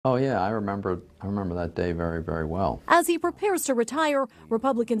Oh yeah, I remember that day very, very well. As he prepares to retire,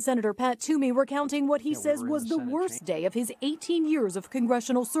 Republican Senator Pat Toomey recounting what he says was the worst day of his 18 years of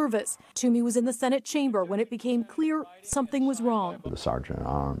congressional service. Toomey was in the Senate chamber when it became clear something was wrong. The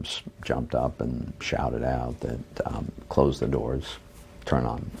sergeant-at-arms jumped up and shouted out that close the doors, turn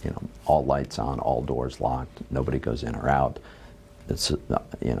on, all lights on, all doors locked, nobody goes in or out. It's,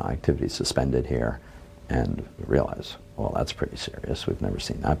 activity suspended here, and realize, well, that's pretty serious. We've never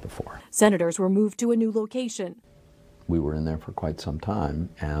seen that before. Senators were moved to a new location. We were in there for quite some time,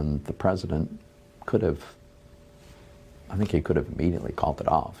 and the president I think he could have immediately called it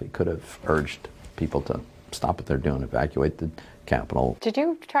off. He could have urged people to stop what they're doing, evacuate the Capitol. Did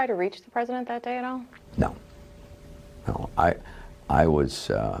you try to reach the president that day at all? No. No, I was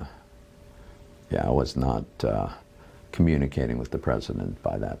not communicating with the president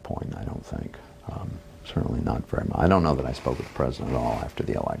by that point, I don't think. Certainly not very much. I don't know that I spoke with the president at all after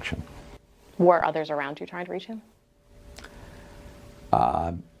the election. Were others around you trying to reach him?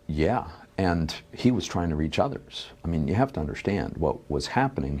 Yeah, and he was trying to reach others. I mean, you have to understand what was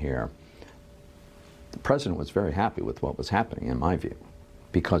happening here. The president was very happy with what was happening, in my view,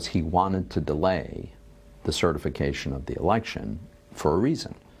 because he wanted to delay the certification of the election for a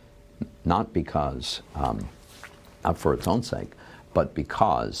reason. Not because, not for its own sake, but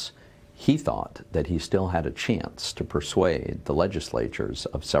because he thought that he still had a chance to persuade the legislatures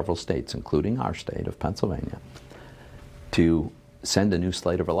of several states, including our state of Pennsylvania, to send a new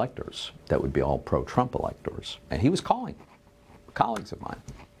slate of electors that would be all pro-Trump electors. And he was calling colleagues of mine,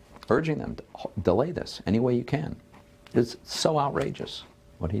 urging them to delay this any way you can. It's so outrageous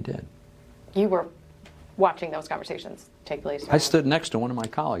what he did. You were watching those conversations take place? I stood next to one of my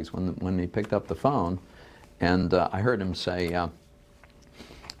colleagues when he picked up the phone, and I heard him say,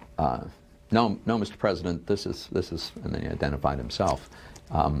 no, Mr. President, this is, and then he identified himself.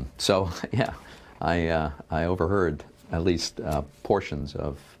 So, yeah, I overheard at least portions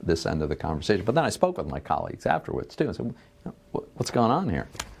of this end of the conversation. But then I spoke with my colleagues afterwards, too, and said, what's going on here?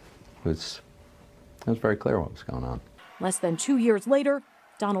 It was very clear what was going on. Less than 2 years later,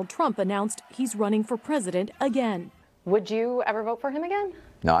 Donald Trump announced he's running for president again. Would you ever vote for him again?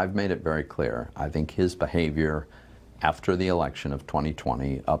 No, I've made it very clear. I think his behavior after the election of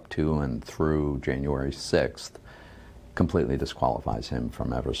 2020 up to and through January 6th completely disqualifies him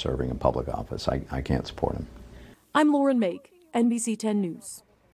from ever serving in public office. I can't support him. I'm Lauren Mayk, NBC 10 News.